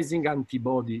neutralizing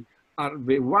antibody are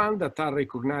the ones that are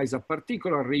recognized a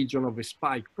particular region of the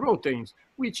spike proteins,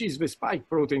 which is the spike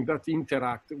protein that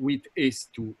interact with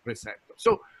ACE2 receptor.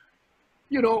 So,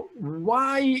 you know,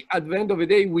 why at the end of the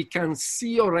day we can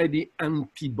see already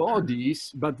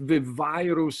antibodies, but the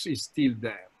virus is still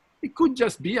there? It could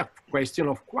just be a question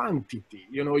of quantity.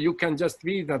 You know, you can just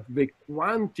be that the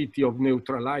quantity of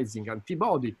neutralizing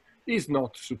antibody is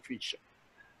not sufficient.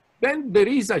 Then there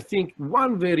is, I think,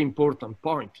 one very important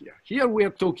point here. Here we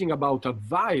are talking about a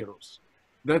virus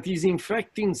that is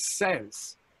infecting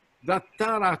cells that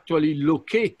are actually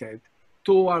located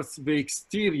towards the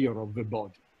exterior of the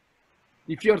body.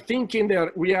 If you're thinking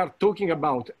there, we are talking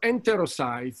about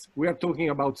enterocytes, we are talking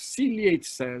about ciliate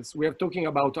cells, we are talking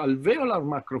about alveolar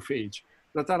macrophage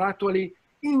that are actually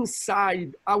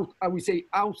inside, I would say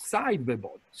outside the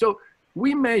body. So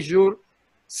we measure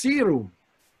serum.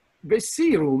 The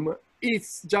serum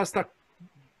is just an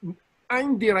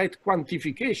indirect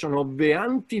quantification of the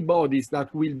antibodies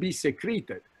that will be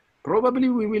secreted. Probably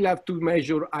we will have to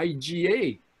measure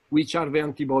IgA, which are the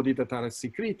antibodies that are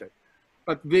secreted.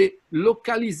 But the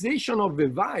localization of the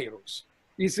virus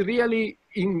is really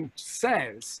in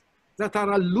cells that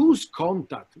are a loose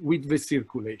contact with the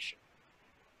circulation.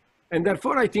 And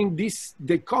therefore, I think this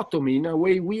dichotomy, in a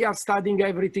way, we are studying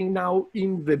everything now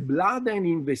in the blood and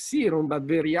in the serum, but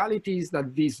the reality is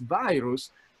that this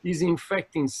virus is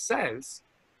infecting cells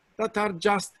that are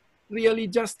just really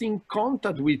just in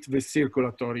contact with the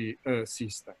circulatory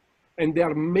system. And they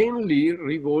are mainly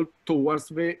revolved towards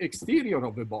the exterior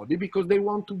of the body because they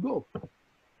want to go.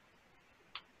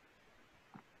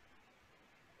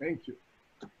 Thank you.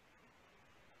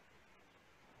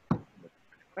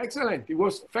 Excellent. It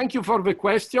was. Thank you for the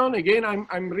question. Again,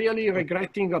 I'm really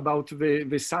regretting about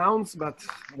the sounds, but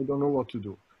I don't know what to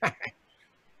do.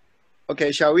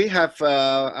 Okay, shall we have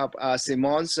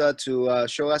Simons to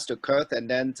show us the curve and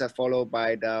then followed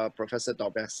by the Professor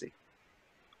Dokmeci.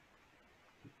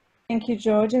 Thank you,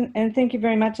 George, and thank you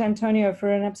very much, Antonio, for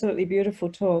an absolutely beautiful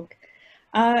talk.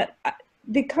 The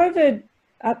COVID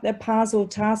the APASL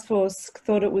task force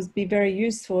thought it would be very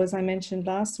useful, as I mentioned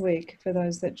last week, for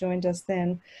those that joined us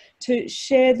then, to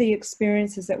share the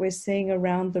experiences that we're seeing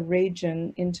around the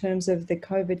region in terms of the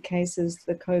COVID cases,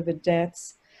 the COVID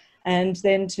deaths, and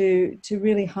then to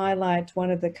really highlight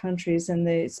one of the countries and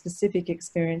the specific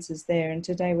experiences there. And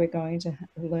today we're going to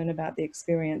learn about the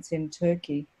experience in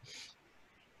Turkey.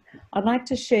 I'd like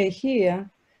to share here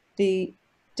the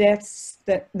deaths,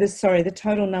 the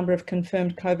total number of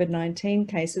confirmed COVID-19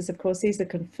 cases. Of course, these are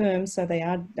confirmed, so they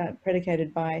are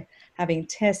predicated by having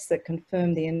tests that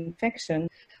confirm the infection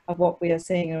of what we are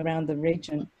seeing around the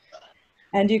region.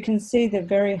 And you can see the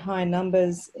very high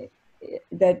numbers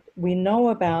that we know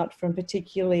about from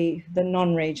particularly the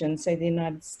non-region, so the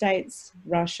United States,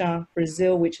 Russia,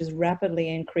 Brazil, which is rapidly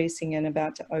increasing and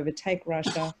about to overtake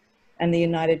Russia, and the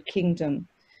United Kingdom,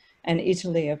 and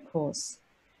Italy, of course.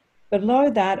 Below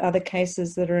that are the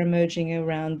cases that are emerging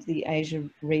around the Asia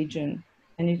region.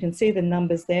 And you can see the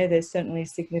numbers there. They're certainly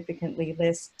significantly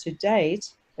less to date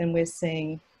than we're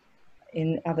seeing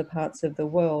in other parts of the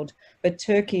world. But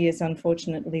Turkey is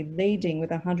unfortunately leading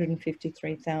with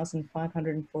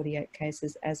 153,548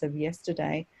 cases as of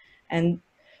yesterday.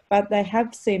 But they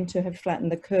have seemed to have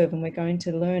flattened the curve, and we're going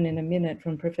to learn in a minute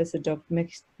from Professor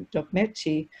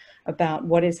Dokmeci about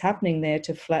what is happening there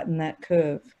to flatten that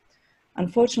curve.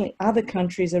 Unfortunately, other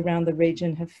countries around the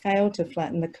region have failed to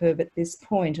flatten the curve at this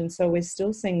point, and so we're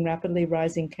still seeing rapidly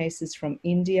rising cases from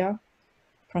India,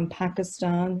 from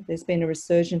Pakistan. There's been a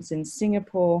resurgence in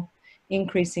Singapore,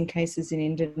 increasing cases in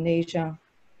Indonesia,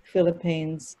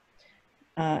 Philippines,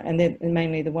 and they're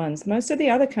mainly the ones. Most of the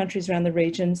other countries around the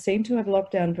region seem to have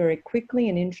locked down very quickly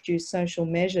and introduced social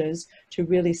measures to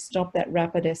really stop that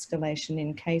rapid escalation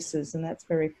in cases, and that's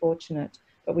very fortunate.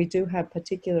 But we do have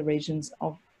particular regions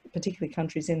of particularly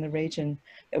countries in the region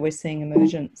that we're seeing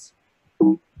emergence.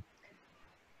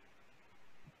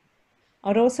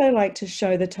 I'd also like to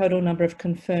show the total number of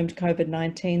confirmed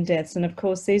COVID-19 deaths. And of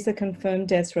course, these are confirmed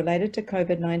deaths related to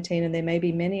COVID-19, and there may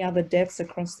be many other deaths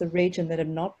across the region that have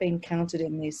not been counted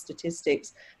in these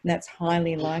statistics, and that's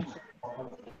highly likely.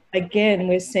 Again,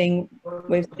 we've seen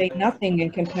nothing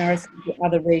in comparison to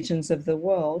other regions of the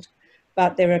world,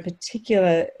 but there are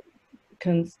particular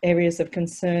areas of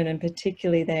concern, and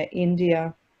particularly there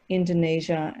India,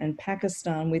 Indonesia, and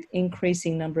Pakistan, with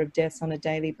increasing number of deaths on a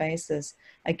daily basis.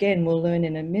 Again, we'll learn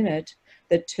in a minute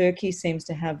that Turkey seems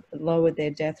to have lowered their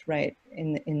death rate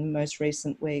in most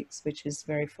recent weeks, which is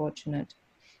very fortunate.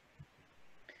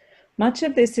 Much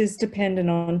of this is dependent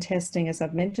on testing, as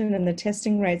I've mentioned, and the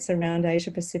testing rates around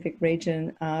Asia-Pacific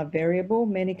region are variable.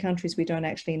 Many countries we don't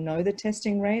actually know the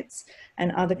testing rates,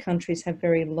 and other countries have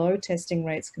very low testing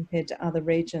rates compared to other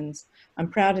regions. I'm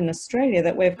proud in Australia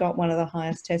that we've got one of the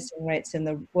highest testing rates in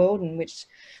the world,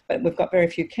 but we've got very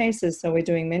few cases, so we're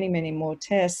doing many, many more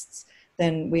tests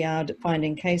than we are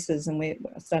finding cases, and we're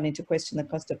starting to question the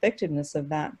cost effectiveness of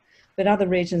that. But other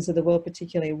regions of the world,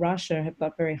 particularly Russia, have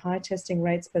got very high testing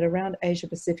rates, but around Asia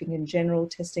Pacific in general,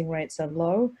 testing rates are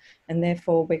low, and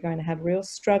therefore we're going to have real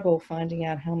struggle finding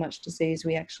out how much disease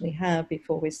we actually have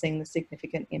before we're seeing the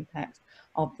significant impact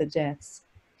of the deaths.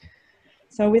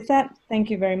 So with that, thank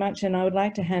you very much, and I would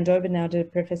like to hand over now to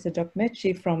Professor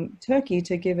Dokmeci from Turkey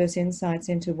to give us insights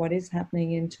into what is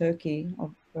happening in Turkey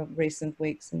of recent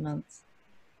weeks and months.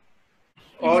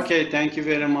 Okay, thank you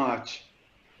very much.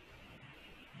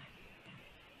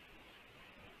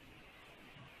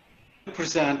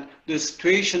 Present the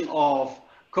situation of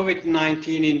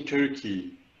COVID-19 in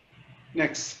Turkey.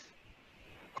 Next.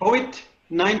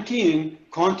 COVID-19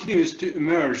 continues to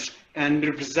emerge and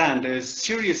represent a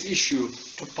serious issue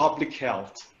to public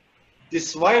health.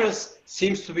 This virus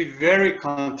seems to be very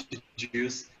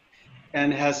contagious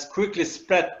and has quickly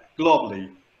spread globally.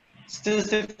 Since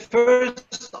the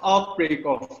first outbreak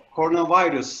of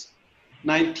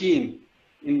coronavirus-19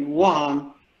 in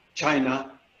Wuhan, China,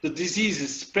 the disease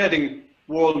is spreading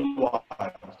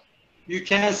worldwide. You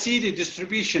can see the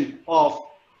distribution of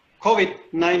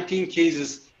COVID-19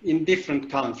 cases in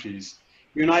different countries.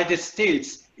 United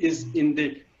States is in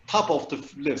the top of the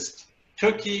list.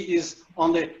 Turkey is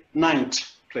on the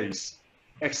 9th place.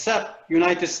 Except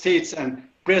United States and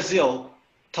Brazil,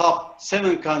 top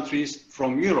 7 countries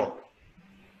from Europe.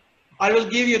 I will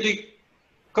give you the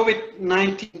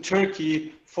COVID-19 in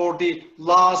Turkey for the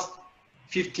last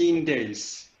 15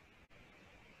 days.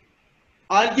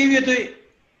 I'll give you the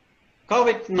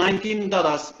COVID-19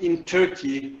 data in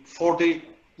Turkey for the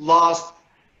last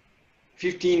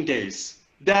 15 days.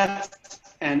 Deaths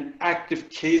and active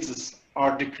cases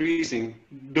are decreasing,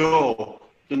 though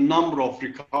the number of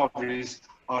recoveries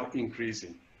are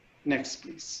increasing. Next,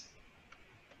 please.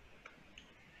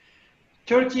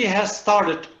 Turkey has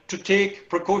started to take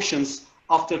precautions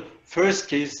after first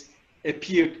case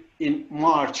appeared in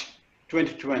March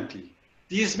 2020.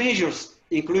 These measures,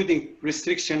 including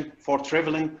restriction for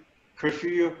traveling,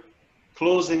 curfew,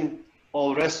 closing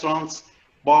all restaurants,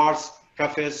 bars,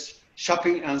 cafes,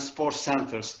 shopping and sports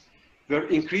centers, were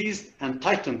increased and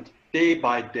tightened day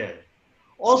by day.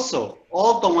 Also,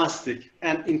 all domestic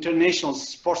and international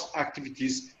sports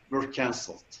activities were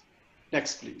cancelled.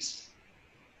 Next, please.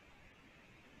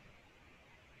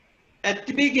 At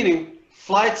the beginning,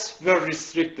 flights were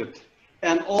restricted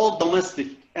and all domestic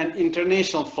and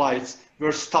international flights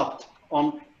were stopped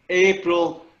on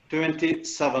April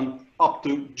 27 up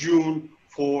to June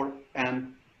 4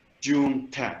 and June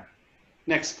 10.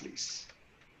 Next, please.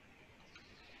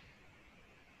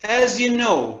 As you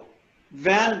know,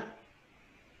 when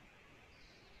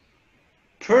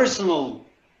personal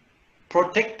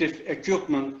protective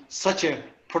equipment such as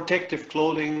protective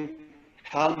clothing,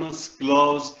 helmets,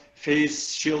 gloves,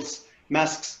 face shields,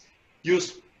 masks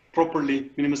used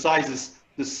properly minimizes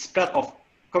the spread of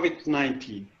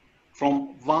COVID-19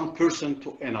 from one person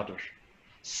to another.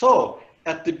 So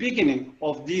at the beginning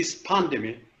of this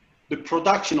pandemic, the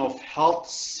production of health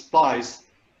supplies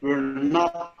were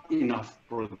not enough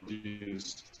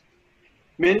produced.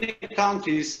 Many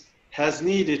countries has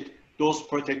needed those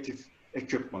protective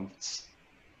equipments.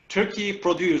 Turkey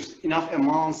produced enough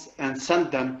amounts and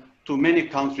sent them to many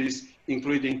countries,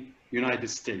 including United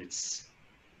States.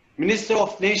 Ministry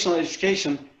of National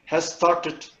Education has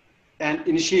started an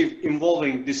initiative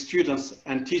involving the students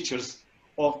and teachers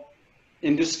of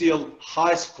industrial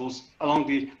high schools along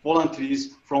the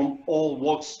volunteers from all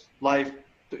walks of life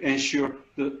to ensure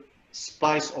the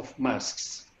supplies of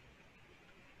masks.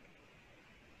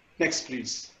 Next,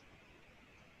 please.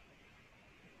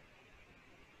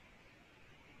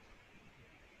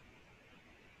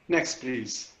 Next,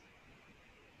 please.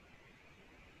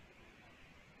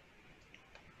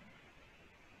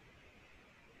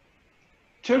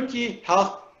 Turkey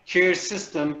healthcare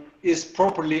system is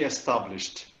properly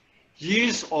established.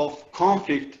 Years of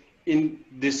conflict in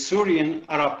the Syrian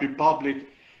Arab Republic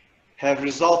have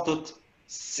resulted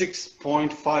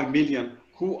 6.5 million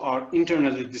who are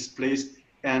internally displaced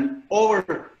and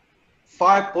over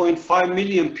 5.5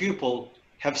 million people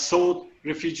have sought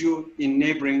refuge in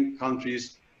neighboring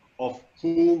countries, of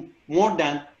whom more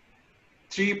than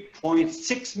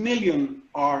 3.6 million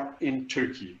are in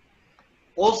Turkey.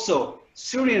 Also,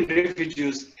 Syrian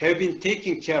refugees have been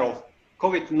taken care of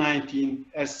COVID-19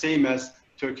 as same as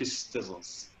Turkish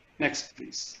citizens. Next,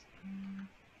 please.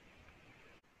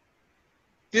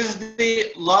 This is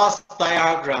the last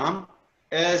diagram.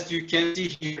 As you can see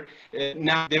here,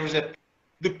 now there is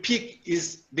the peak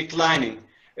is declining.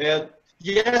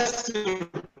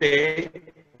 Yesterday,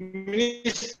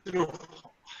 Minister of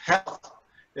Health,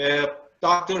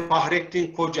 Dr.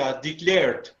 Fahrettin Koca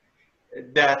declared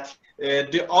that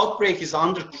the outbreak is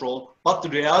under control, but the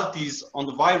realities on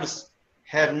the virus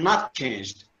have not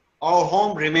changed. Our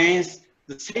home remains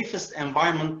the safest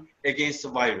environment against the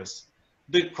virus.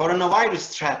 The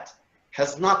coronavirus threat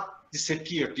has not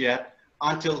disappeared yet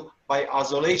until by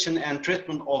isolation and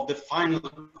treatment of the final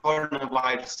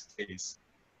coronavirus case.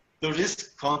 The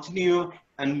risks continue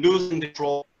and losing the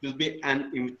control will be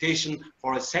an invitation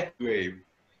for a second wave.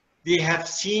 We have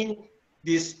seen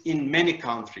this in many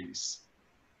countries.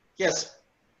 Yes.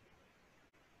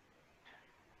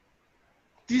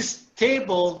 This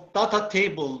table, data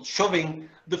table showing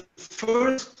the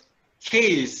first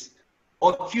case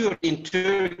occurred in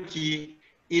Turkey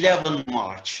 11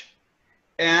 March.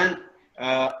 And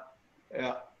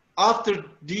after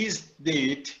this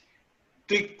date,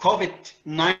 the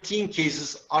COVID-19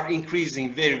 cases are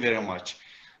increasing very, very much.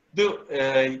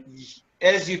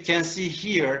 As you can see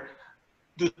here,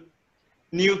 the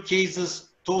new cases,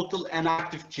 total and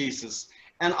active cases.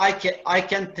 And I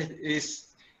can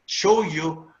show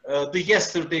you the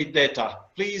yesterday data.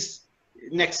 Please,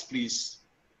 next please.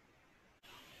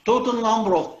 Total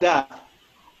number of that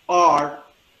are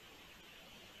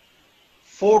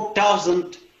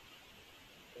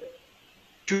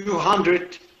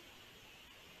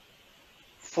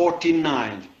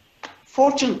 4,249.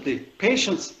 Fortunately,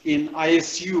 patients in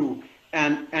ICU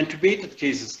and intubated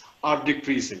cases are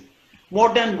decreasing.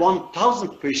 More than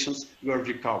 1,000 patients were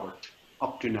recovered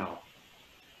up to now.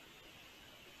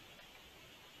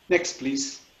 Next,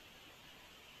 please.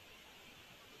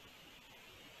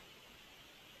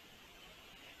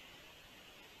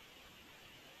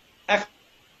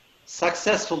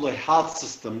 Successful health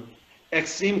system,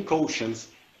 extreme cautions,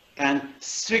 and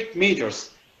strict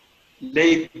measures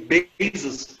laid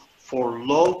basis for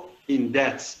low in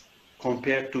deaths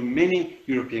compared to many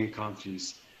European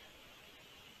countries.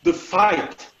 The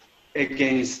fight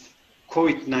against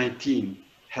COVID-19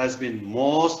 has been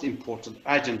most important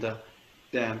agenda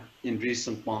than in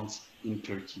recent months in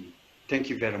Turkey. Thank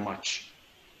you very much.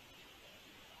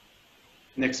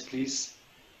 Next, please.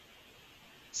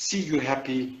 See you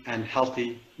happy and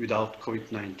healthy without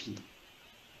COVID-19.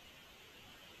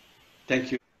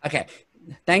 Thank you. Okay.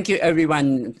 Thank you,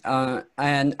 everyone.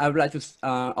 And I would like to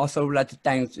also like to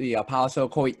thank the APASL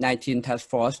COVID-19 Task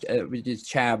Force, which is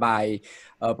chaired by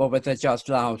Professor George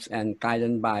Laus and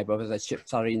guided by Professor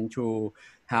Session7 to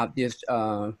have this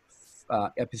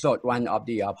episode 1 of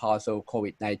the APASL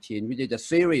COVID-19, which is a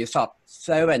series of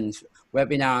 7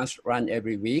 webinars run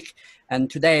every week. And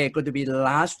today going to be the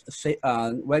last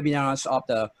webinars of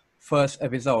the first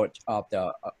episode of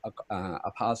the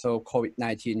APASL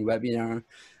COVID-19 webinar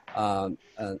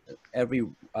every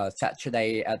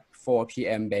Saturday at 4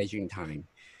 p.m. Beijing time.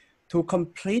 To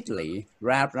completely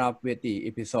wrap up with the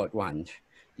episode 1,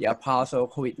 the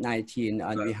APASL COVID-19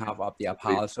 on behalf of the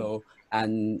APASL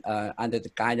and under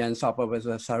the guidance of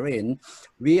Professor Session7,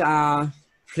 we are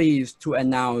pleased to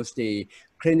announce the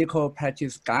clinical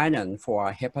practice guidance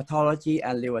for hepatology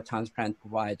and liver transplant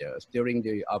providers during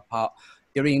the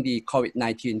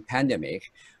COVID-19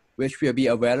 pandemic, which will be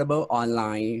available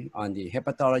online on the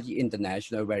Hepatology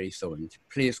International very soon.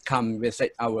 Please come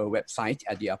visit our website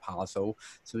at the APASL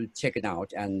to check it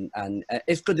out, and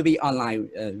it's going to be online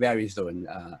very soon,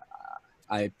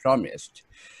 I promised.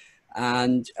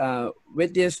 And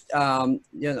with this, the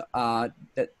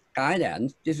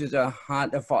guidance, this is a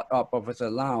hard effort of Professor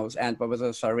Laus and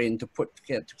Professor Session7 to put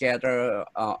together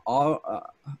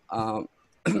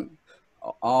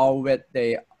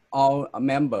all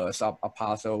members of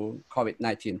APASL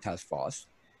COVID-19 Task Force.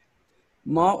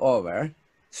 Moreover,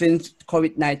 since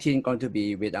COVID-19 going to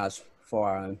be with us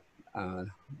for,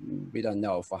 we don't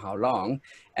know for how long,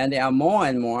 and there are more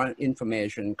and more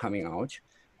information coming out,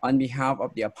 on behalf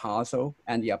of the APASL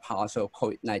and the APASL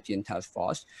COVID-19 Task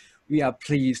Force, we are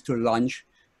pleased to launch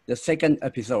the second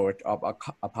episode of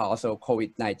APASL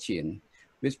COVID-19,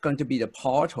 which is going to be the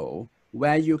portal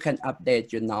where you can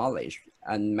update your knowledge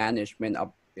and management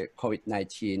of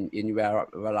COVID-19 in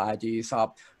varieties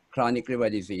of chronic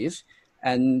liver disease.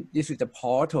 And this is the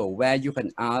portal where you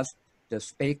can ask the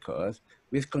speakers,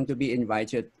 which is going to be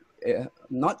invited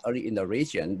not only in the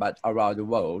region, but around the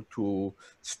world to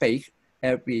speak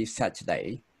every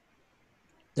Saturday.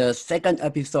 The second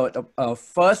episode of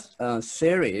first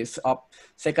series of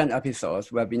second episodes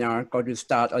webinar going to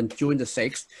start on June the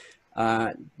 6th,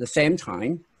 the same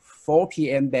time, 4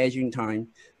 p.m. Beijing time.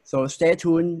 So stay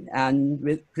tuned and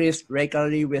please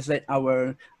regularly visit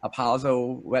our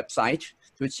APASL website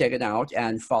to check it out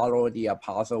and follow the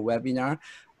APASL webinar.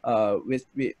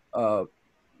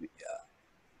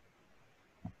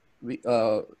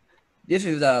 This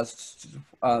is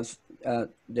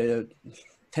the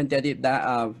tentative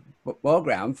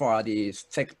program for the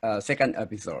second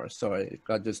episode. So it's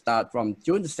going to start from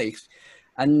June 6th.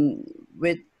 And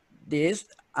with this,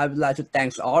 I would like to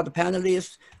thank all the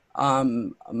panelists,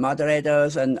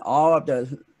 moderators, and all of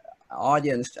the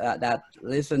audience that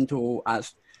listen to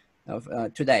us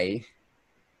today.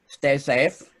 Stay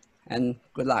safe and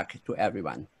good luck to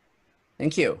everyone.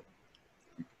 Thank you.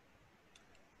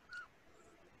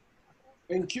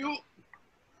 Thank you.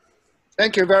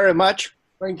 Thank you very much.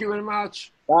 Thank you very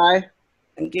much. Bye.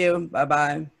 Thank you.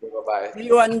 Bye-bye. Bye-bye. See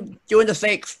you on June the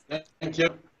 6th. Thank you.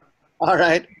 All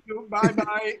right.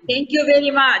 Bye-bye. Thank you very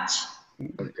much.